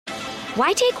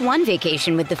Why take one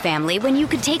vacation with the family when you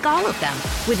could take all of them?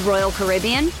 With Royal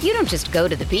Caribbean, you don't just go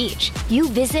to the beach. You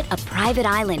visit a private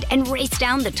island and race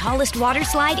down the tallest water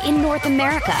slide in North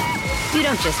America. You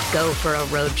don't just go for a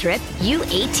road trip. You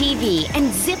ATV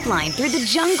and zip line through the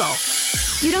jungle.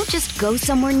 You don't just go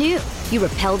somewhere new. You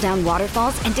rappel down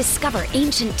waterfalls and discover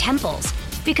ancient temples.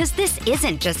 Because this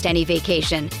isn't just any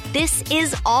vacation. This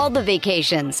is all the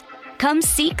vacations. Come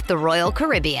seek the Royal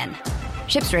Caribbean.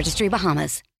 Ships Registry,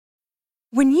 Bahamas.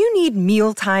 When you need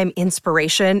mealtime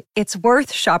inspiration, it's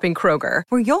worth shopping Kroger,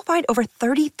 where you'll find over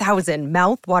 30,000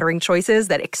 mouth-watering choices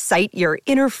that excite your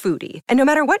inner foodie. And no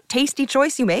matter what tasty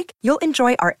choice you make, you'll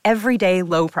enjoy our everyday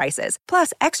low prices,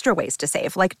 plus extra ways to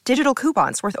save, like digital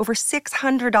coupons worth over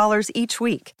 $600 each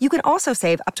week. You can also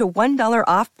save up to $1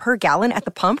 off per gallon at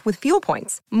the pump with fuel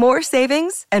points. More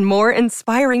savings and more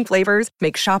inspiring flavors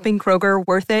make shopping Kroger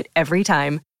worth it every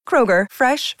time. Kroger,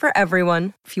 fresh for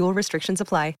everyone. Fuel restrictions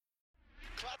apply.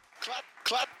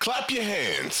 Clap your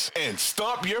hands and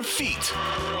stomp your feet.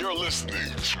 You're listening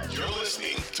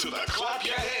to the Clap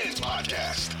Your Hands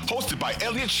podcast, hosted by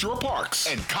Elliot Shore-Parks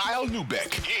and Kyle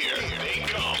Neubeck. Here they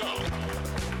go.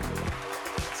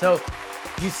 So,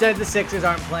 you said the Sixers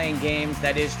aren't playing games.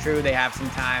 That is true. They have some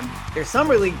time. Their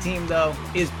summer league team, though,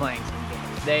 is playing some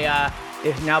games.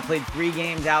 They've now played 3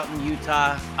 games out in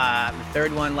Utah. The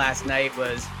third one last night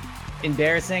was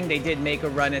embarrassing. They did make a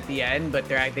run at the end, but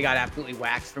they got absolutely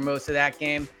waxed for most of that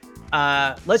game.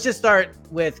 Let's just start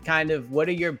with kind of what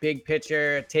are your big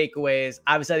picture takeaways?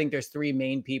 Obviously, I think there's 3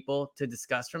 main people to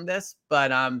discuss from this,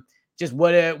 but just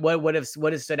what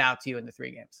has stood out to you in the 3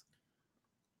 games?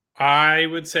 I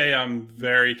would say I'm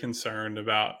very concerned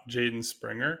about Jaden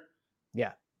Springer.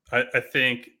 Yeah, I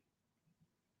think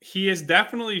he has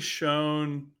definitely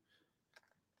shown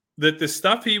that the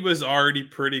stuff he was already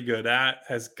pretty good at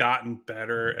has gotten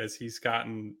better as he's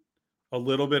gotten a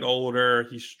little bit older.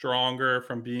 He's stronger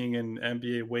from being in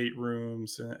NBA weight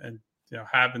rooms and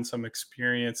having some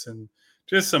experience and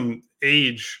just some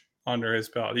age under his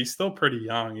belt. He's still pretty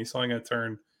young. He's only going to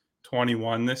turn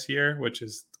 21 this year, which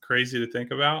is crazy to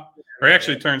think about. Or he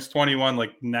actually turns 21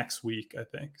 like next week, I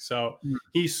think. So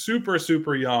he's super,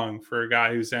 super young for a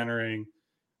guy who's entering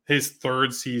his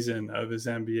 3rd season of his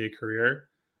NBA career.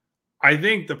 I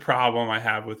think the problem I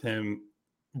have with him,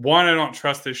 1, I don't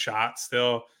trust his shot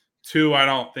still. 2, I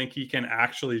don't think he can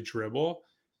actually dribble.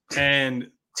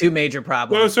 And 2 major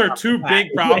problems. Those are 2 big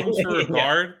problems for a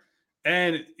guard.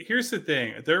 And here's the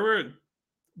thing.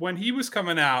 When he was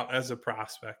coming out as a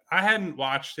prospect, I hadn't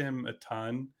watched him a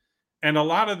ton. And a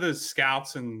lot of the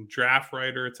scouts and draft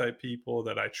writer type people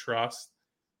that I trust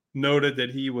noted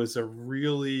that he was a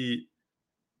really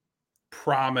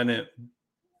prominent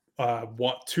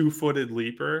 2-footed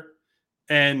leaper.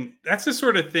 And that's the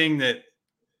sort of thing that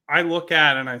I look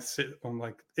at and I'm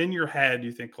like, in your head,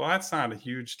 you think, well, that's not a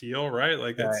huge deal, right?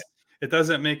 Like it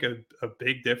doesn't make a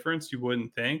big difference. You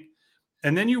wouldn't think.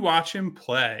 And then you watch him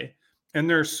play and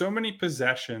there's so many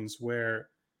possessions where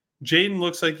Jaden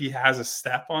looks like he has a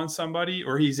step on somebody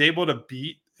or he's able to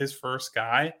beat his first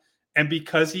guy. And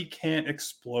because he can't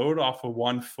explode off of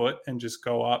 1 foot and just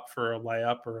go up for a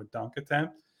layup or a dunk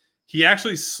attempt, he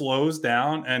actually slows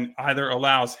down and either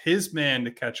allows his man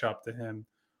to catch up to him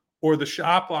or the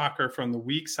shot blocker from the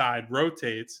weak side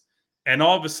rotates. And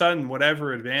all of a sudden,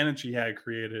 whatever advantage he had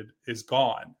created is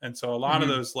gone. And so a lot of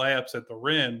those layups at the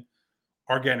rim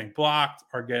are getting blocked,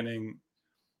 are getting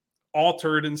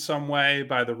altered in some way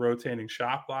by the rotating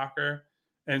shot blocker.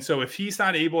 And so if he's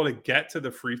not able to get to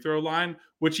the free throw line,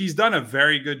 which he's done a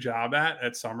very good job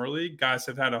at Summer League, guys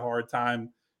have had a hard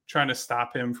time trying to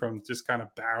stop him from just kind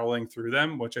of barreling through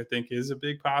them, which I think is a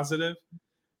big positive.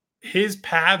 His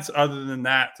paths other than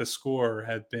that to score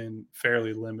have been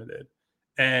fairly limited.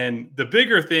 And the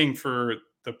bigger thing for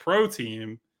the pro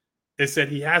team is that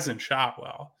he hasn't shot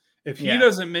well. If he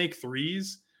doesn't make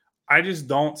threes, I just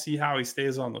don't see how he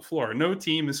stays on the floor. No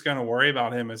team is going to worry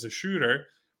about him as a shooter.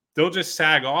 They'll just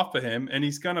sag off of him, and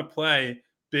he's going to play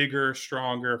bigger,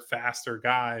 stronger, faster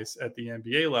guys at the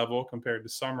NBA level compared to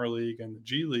Summer League and the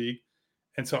G League.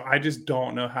 And so I just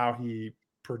don't know how he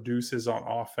produces on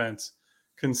offense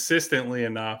consistently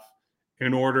enough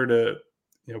in order to,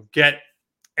 get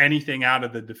anything out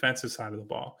of the defensive side of the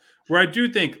ball. Where I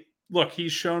do think, look,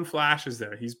 he's shown flashes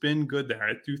there. He's been good there.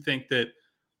 I do think that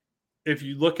if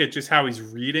you look at just how he's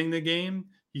reading the game,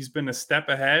 he's been a step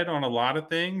ahead on a lot of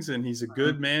things, and he's a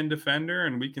good man defender,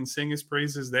 and we can sing his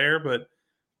praises there. But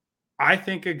I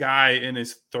think a guy in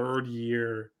his 3rd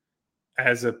year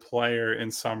as a player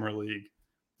in Summer League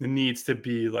needs to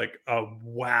be like a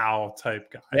wow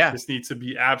type guy. Yeah. Just needs to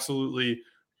be absolutely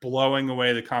blowing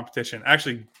away the competition.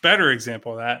 Actually, better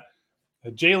example of that,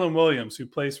 Jalen Williams, who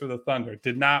plays for the Thunder,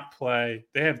 did not play.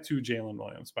 They have 2 Jalen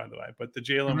Williams, by the way, but the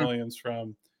Jalen Williams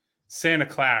from Santa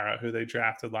Clara, who they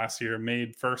drafted last year,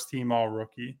 made first team all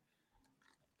rookie.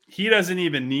 He doesn't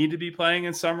even need to be playing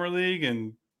in summer league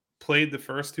and played the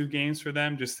first 2 games for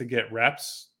them just to get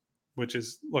reps, which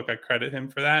is, look, I credit him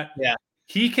for that. Yeah.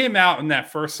 He came out in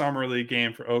that first summer league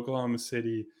game for Oklahoma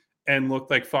City and looked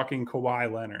like fucking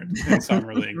Kawhi Leonard in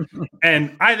summer league.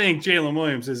 And I think Jalen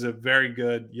Williams is a very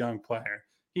good young player.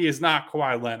 He is not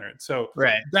Kawhi Leonard. So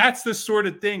that's the sort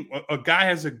of thing. A guy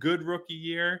has a good rookie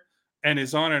year and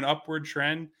is on an upward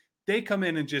trend. They come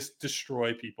in and just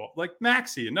destroy people. Like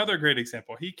Maxey, another great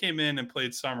example. He came in and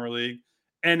played summer league,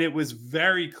 and it was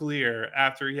very clear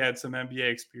after he had some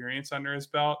NBA experience under his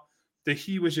belt that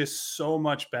he was just so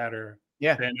much better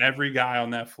than every guy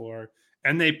on that floor.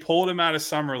 And they pulled him out of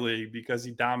summer league because he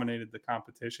dominated the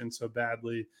competition so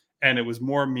badly. And it was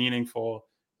more meaningful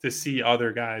to see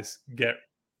other guys get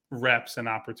reps and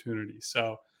opportunities.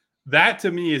 So that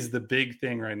to me is the big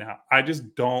thing right now. I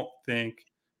just don't think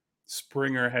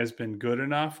Springer has been good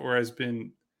enough or has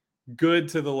been good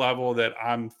to the level that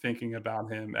I'm thinking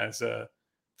about him as a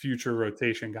future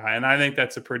rotation guy. And I think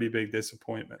that's a pretty big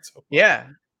disappointment. So yeah.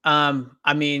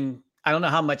 I mean, I don't know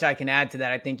how much I can add to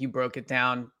that. I think you broke it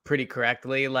down pretty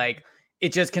correctly. Like,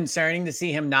 it's just concerning to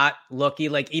see him not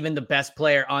looking like even the best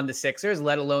player on the Sixers,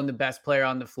 let alone the best player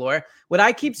on the floor. What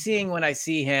I keep seeing when I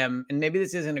see him, and maybe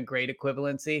this isn't a great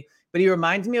equivalency, but he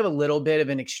reminds me of a little bit of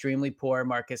an extremely poor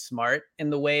Marcus Smart in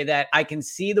the way that I can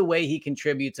see the way he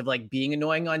contributes of like being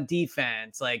annoying on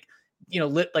defense, like, you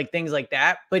know, like things like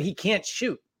that, but he can't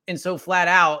shoot. And so flat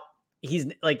out, he's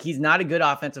not a good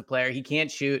offensive player. He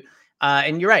can't shoot.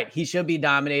 And you're right. He should be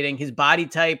dominating. His body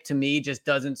type to me just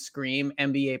doesn't scream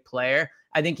NBA player.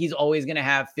 I think he's always going to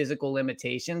have physical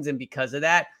limitations. And because of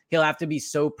that, he'll have to be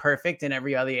so perfect in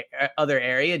every other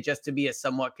area just to be a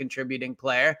somewhat contributing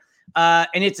player.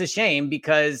 And it's a shame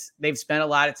because they've spent a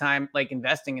lot of time like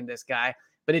investing in this guy,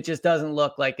 but it just doesn't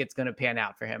look like it's going to pan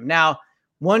out for him. Now,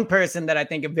 one person that I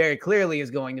think it very clearly is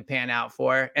going to pan out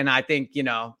for, and I think, you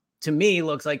know, to me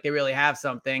looks like they really have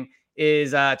something,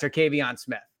 is Terquavion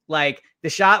Smith. Like, the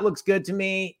shot looks good to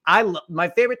me. My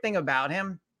favorite thing about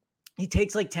him, he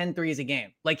takes like 10 threes a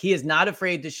game. Like, he is not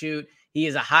afraid to shoot. He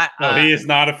is a hot. He is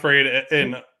not afraid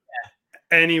in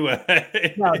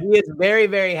anyway. No, he is very,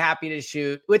 very happy to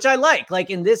shoot, which I like. Like,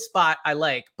 in this spot, I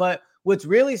like. But what's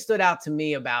really stood out to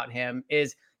me about him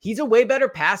is he's a way better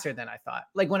passer than I thought.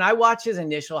 Like, when I watched his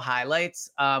initial highlights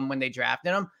when they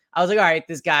drafted him, I was like, all right,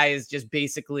 this guy is just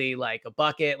basically like a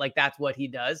bucket. Like, that's what he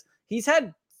does. He's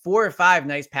had 4 or 5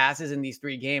 nice passes in these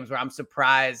 3 games where I'm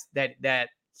surprised that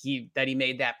he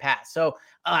made that pass. So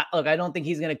look, I don't think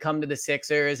he's going to come to the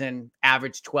Sixers and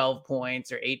average 12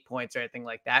 points or 8 points or anything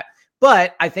like that.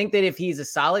 But I think that if he's a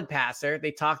solid passer,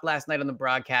 they talked last night on the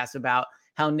broadcast about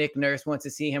how Nick Nurse wants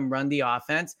to see him run the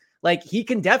offense. Like, he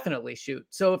can definitely shoot.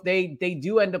 So if they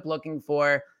do end up looking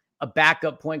for a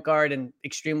backup point guard and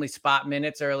extremely spot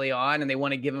minutes early on, and they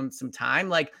want to give him some time,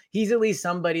 like, he's at least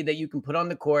somebody that you can put on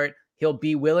the court. He'll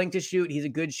be willing to shoot. He's a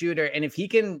good shooter. And if he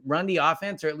can run the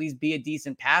offense or at least be a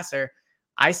decent passer,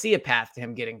 I see a path to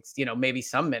him getting, you know, maybe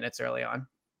some minutes early on.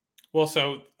 Well,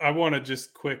 so I want to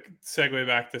just quick segue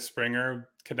back to Springer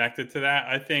connected to that.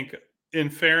 I think,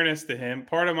 in fairness to him,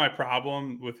 part of my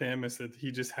problem with him is that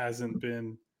he just hasn't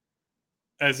been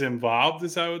as involved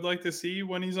as I would like to see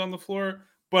when he's on the floor.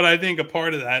 But I think a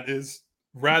part of that is,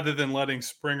 rather than letting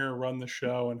Springer run the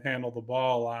show and handle the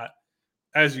ball a lot,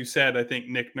 as you said, I think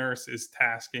Nick Nurse is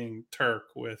tasking Turk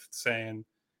with saying,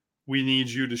 we need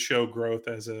you to show growth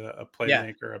as a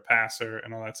playmaker, a passer,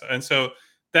 and all that stuff. And so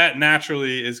that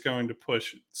naturally is going to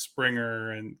push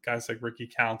Springer and guys like Ricky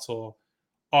Council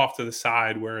off to the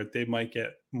side where they might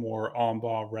get more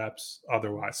on-ball reps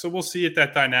otherwise. So we'll see if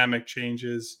that dynamic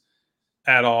changes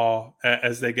at all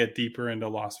as they get deeper into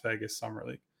Las Vegas Summer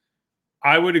League.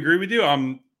 I would agree with you.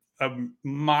 I'm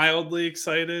mildly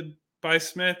excited by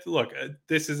Smith. Look,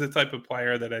 this is the type of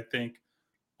player that I think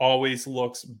always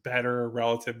looks better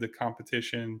relative to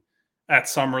competition at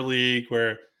Summer League,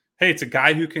 where, hey, it's a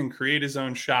guy who can create his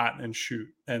own shot and shoot.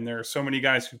 And there are so many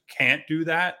guys who can't do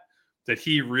that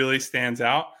he really stands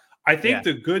out. I think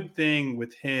the good thing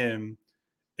with him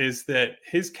is that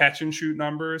his catch and shoot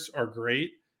numbers are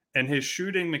great, and his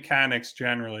shooting mechanics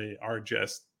generally are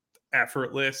just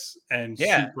effortless and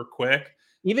super quick.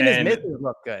 Even his misses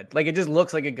look good. Like, it just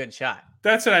looks like a good shot.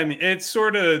 That's what I mean. It's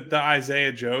sort of the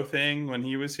Isaiah Joe thing when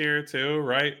he was here too,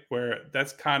 right? Where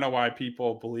that's kind of why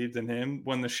people believed in him.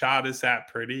 When the shot is that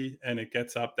pretty and it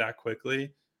gets up that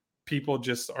quickly, people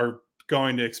just are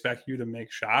going to expect you to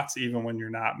make shots even when you're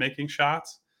not making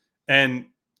shots. And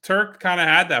Turk kind of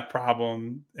had that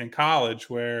problem in college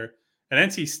where at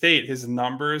NC State, his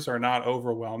numbers are not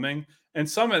overwhelming. And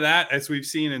some of that, as we've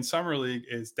seen in Summer League,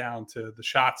 is down to the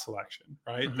shot selection,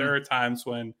 right? Mm-hmm. There are times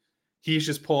when he's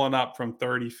just pulling up from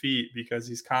 30 feet because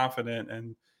he's confident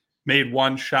and made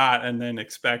one shot and then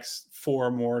expects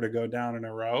 4 more to go down in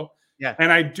a row. Yeah.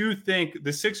 And I do think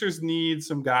the Sixers need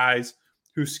some guys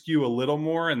who skew a little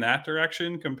more in that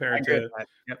direction compared to,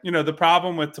 the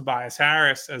problem with Tobias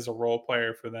Harris as a role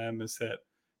player for them is that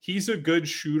he's a good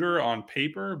shooter on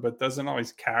paper, but doesn't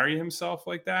always carry himself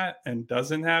like that and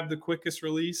doesn't have the quickest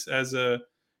release as a,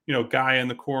 guy in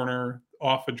the corner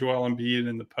off of Joel Embiid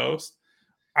in the post.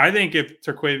 I think if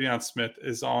Terquavion Smith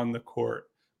is on the court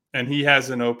and he has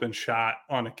an open shot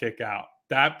on a kick out,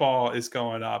 that ball is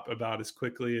going up about as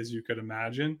quickly as you could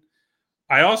imagine.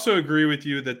 I also agree with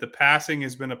you that the passing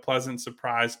has been a pleasant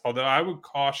surprise, although I would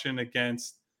caution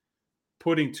against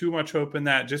putting too much hope in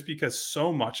that just because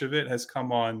so much of it has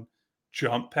come on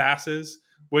jump passes,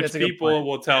 which people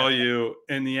will tell you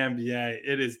in the NBA,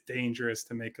 it is dangerous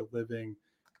to make a living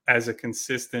as a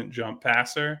consistent jump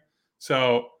passer.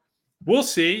 So we'll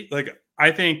see.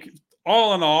 I think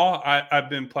all in all, I've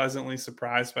been pleasantly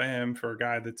surprised by him for a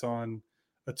guy that's on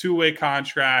a 2-way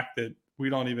contract that we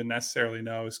don't even necessarily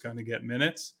know is going to get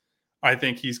minutes. I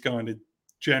think he's going to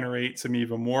generate some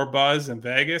even more buzz in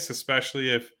Vegas,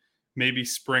 especially if maybe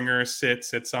Springer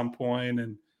sits at some point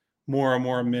and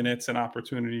more minutes and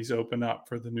opportunities open up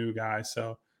for the new guy.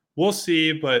 So we'll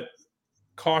see, but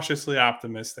cautiously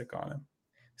optimistic on him.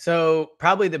 So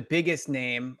probably the biggest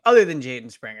name other than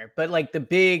Jaden Springer, but the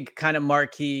big kind of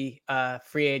marquee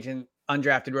free agent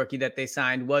undrafted rookie that they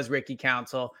signed was Ricky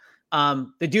Council.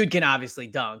 The dude can obviously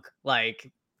dunk.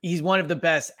 He's one of the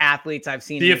best athletes I've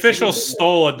seen. The officials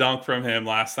stole a dunk from him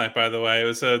last night, by the way. It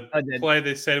was a play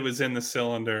they said it was in the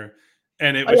cylinder.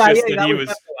 And it was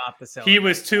he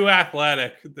was too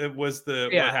athletic. That was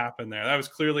what happened there. That was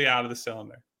clearly out of the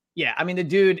cylinder. Yeah, I mean, the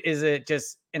dude is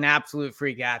just an absolute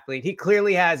freak athlete. He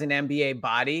clearly has an NBA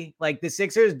body. The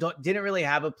Sixers didn't really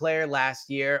have a player last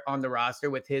year on the roster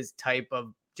with his type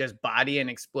of just body and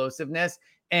explosiveness.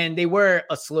 And they were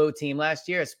a slow team last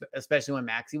year, especially when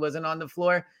Maxey wasn't on the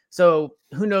floor. So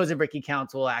who knows if Ricky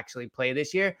Council will actually play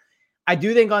this year. I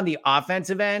do think on the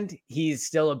offensive end, he's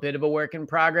still a bit of a work in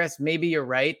progress. Maybe you're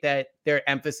right that their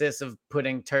emphasis of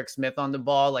putting Turk Smith on the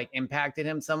ball impacted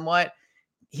him somewhat.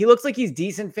 He looks like he's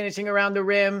decent finishing around the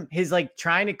rim. His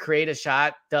trying to create a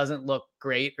shot doesn't look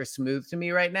great or smooth to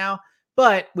me right now.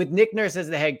 But with Nick Nurse as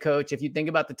the head coach, if you think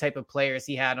about the type of players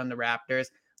he had on the Raptors,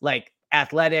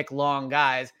 athletic, long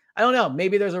guys, I don't know.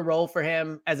 Maybe there's a role for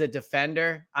him as a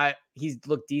defender. He's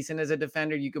looked decent as a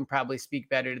defender. You can probably speak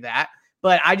better to that.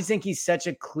 But I just think he's such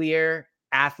a clear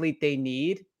athlete they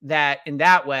need that in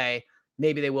that way,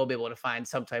 maybe they will be able to find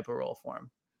some type of role for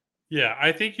him. Yeah,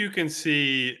 I think you can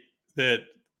see that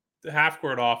the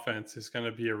half-court offense is going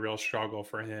to be a real struggle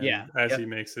for him as he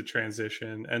makes the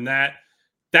transition. And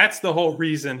that's the whole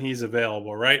reason he's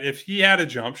available, right? If he had a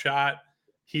jump shot,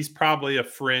 he's probably a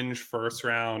fringe first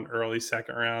round, early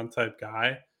second round type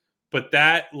guy. But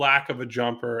that lack of a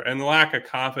jumper and the lack of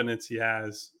confidence he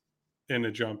has in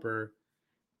a jumper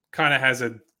kind of has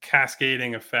a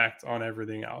cascading effect on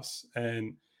everything else.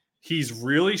 And he's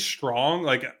really strong.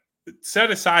 Set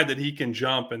aside that he can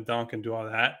jump and dunk and do all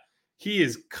that, he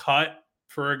is cut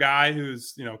for a guy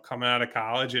who's, coming out of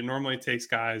college. It normally takes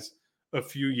guys a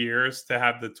few years to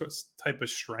have the type of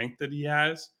strength that he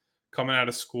has coming out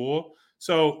of school.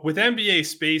 So with NBA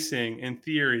spacing, in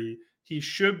theory, he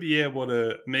should be able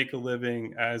to make a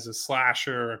living as a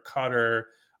slasher, a cutter.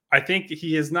 I think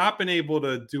he has not been able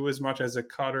to do as much as a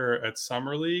cutter at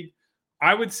Summer League.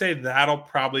 I would say that'll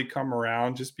probably come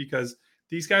around just because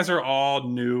these guys are all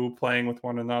new playing with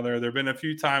one another. There have been a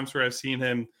few times where I've seen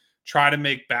him try to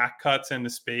make back cuts into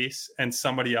space and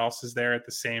somebody else is there at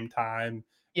the same time.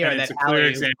 Yeah, and it's a clear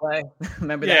example.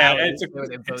 Remember that?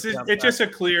 It's just a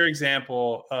clear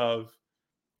example of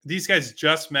these guys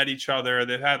just met each other.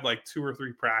 They've had 2 or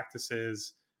 3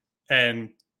 practices and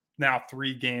now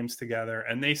 3 games together,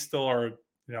 and they still are,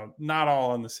 not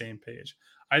all on the same page.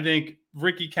 I think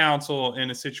Ricky Council, in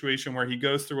a situation where he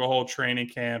goes through a whole training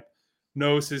camp,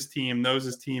 knows his team, knows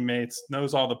his teammates,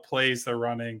 knows all the plays they're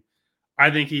running,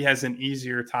 I think he has an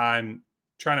easier time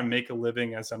trying to make a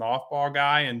living as an off-ball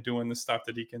guy and doing the stuff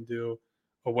that he can do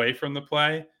away from the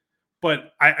play.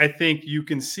 But I think you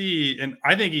can see, and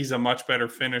I think he's a much better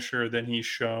finisher than he's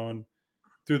shown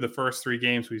through the first 3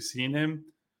 games we've seen him.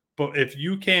 But if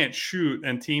you can't shoot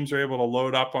and teams are able to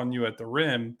load up on you at the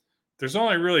rim, there's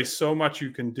only really so much you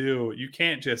can do. You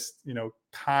can't just,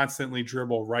 constantly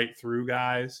dribble right through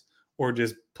guys or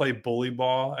just play bully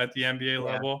ball at the NBA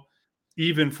level,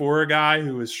 even for a guy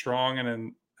who is strong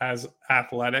and as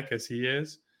athletic as he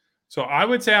is. So I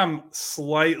would say I'm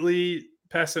slightly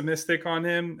pessimistic on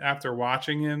him after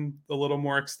watching him a little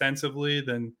more extensively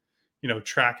than,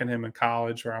 tracking him in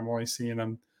college, where I'm only seeing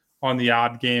him on the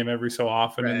odd game every so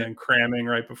often and then cramming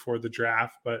right before the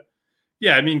draft. But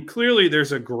yeah, I mean, clearly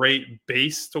there's a great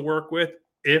base to work with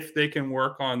if they can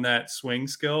work on that swing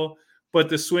skill, but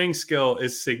the swing skill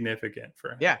is significant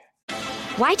for him. Yeah.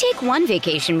 Why take one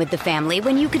vacation with the family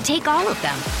when you could take all of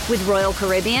them? With Royal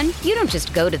Caribbean, you don't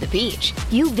just go to the beach.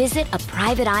 You visit a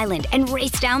private island and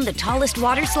race down the tallest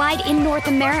water slide in North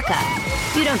America.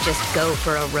 You don't just go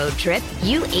for a road trip.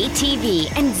 You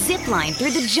ATV and zip line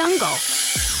through the jungle.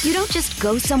 You don't just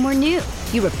go somewhere new.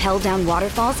 You rappel down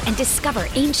waterfalls and discover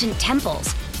ancient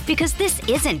temples. Because this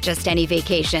isn't just any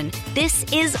vacation. This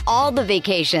is all the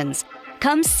vacations.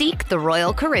 Come seek the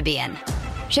Royal Caribbean.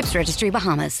 Ships Registry,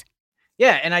 Bahamas.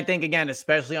 Yeah, and I think, again,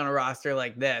 especially on a roster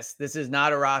like this is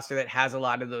not a roster that has a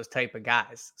lot of those type of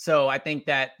guys. So I think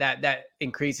that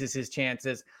increases his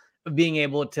chances of being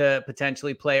able to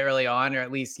potentially play early on, or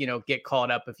at least, get called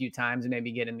up a few times and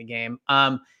maybe get in the game.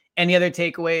 Any other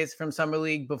takeaways from Summer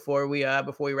League before we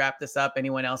wrap this up?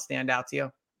 Anyone else stand out to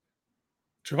you?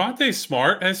 Javonte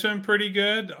Smart has been pretty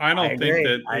good. I don't think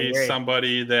that he's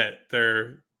somebody that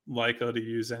they're likely to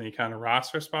use any kind of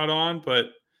roster spot on,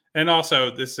 and also,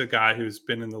 this is a guy who's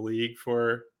been in the league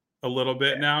for a little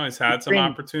bit now. He's had some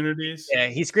opportunities. Yeah,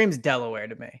 he screams Delaware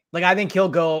to me. Like, I think he'll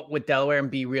go with Delaware and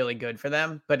be really good for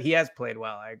them, but he has played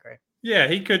well. I agree. Yeah,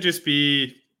 he could just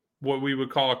be what we would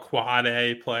call a quad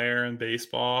A player in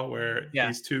baseball, where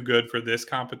he's too good for this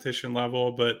competition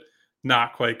level, but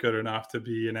not quite good enough to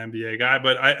be an NBA guy.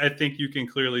 But I think you can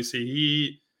clearly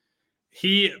see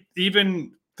he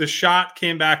even the shot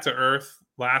came back to earth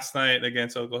last night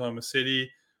against Oklahoma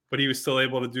City, but he was still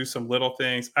able to do some little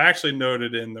things. I actually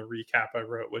noted in the recap I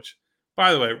wrote, which,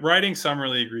 by the way, writing Summer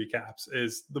League recaps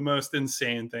is the most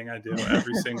insane thing I do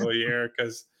every single year,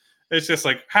 because it's just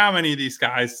like, how many of these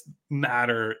guys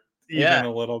matter even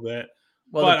a little bit?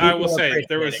 Well, but I will say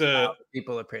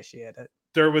people appreciate it.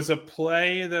 There was a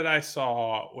play that I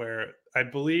saw where I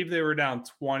believe they were down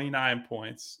 29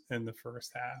 points in the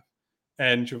first half,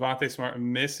 and Javonte Smart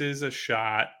misses a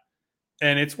shot.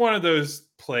 And it's one of those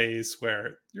plays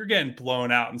where you're getting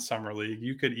blown out in Summer League.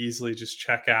 You could easily just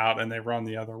check out and they run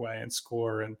the other way and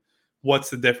score. And what's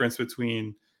the difference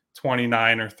between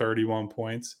 29 or 31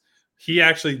 points? He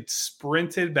actually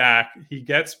sprinted back. He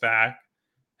gets back,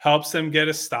 helps them get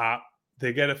a stop.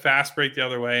 They get a fast break the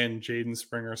other way, and Jaden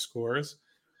Springer scores.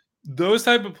 Those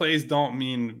type of plays don't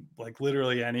mean like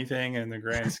literally anything in the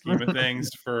grand scheme of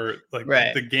things for like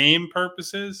the game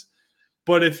purposes.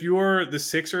 But if you're the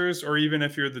Sixers, or even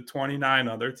if you're the 29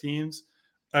 other teams,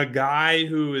 a guy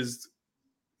who is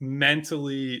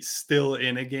mentally still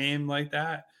in a game like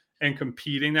that and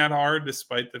competing that hard,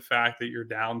 despite the fact that you're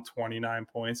down 29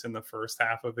 points in the first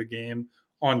half of a game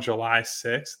on July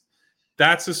 6th,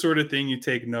 that's the sort of thing you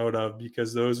take note of,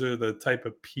 because those are the type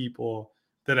of people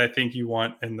that I think you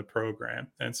want in the program.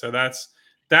 And so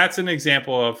that's an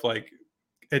example of, like,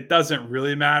 it doesn't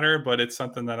really matter, but it's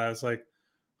something that I was like,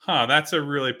 that's a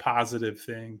really positive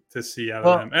thing to see out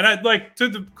of them. And I'd like, to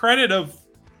the credit of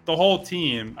the whole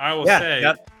team, I will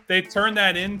say they turned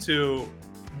that into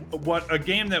a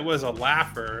game that was a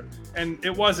laugher. And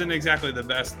it wasn't exactly the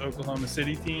best Oklahoma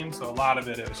City team. So a lot of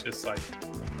it was just like,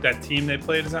 that team they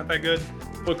played is not that good.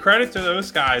 But credit to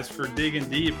those guys for digging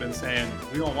deep and saying,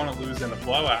 we don't want to lose in a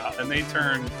blowout. And they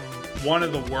turned one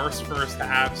of the worst first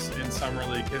halves in Summer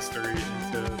League history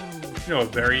into, a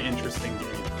very interesting game.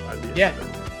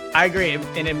 I agree.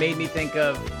 And it made me think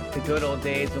of the good old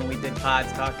days when we did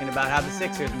pods talking about how the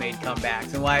Sixers made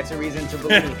comebacks and why it's a reason to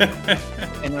believe.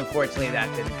 And unfortunately,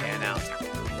 that didn't pan out.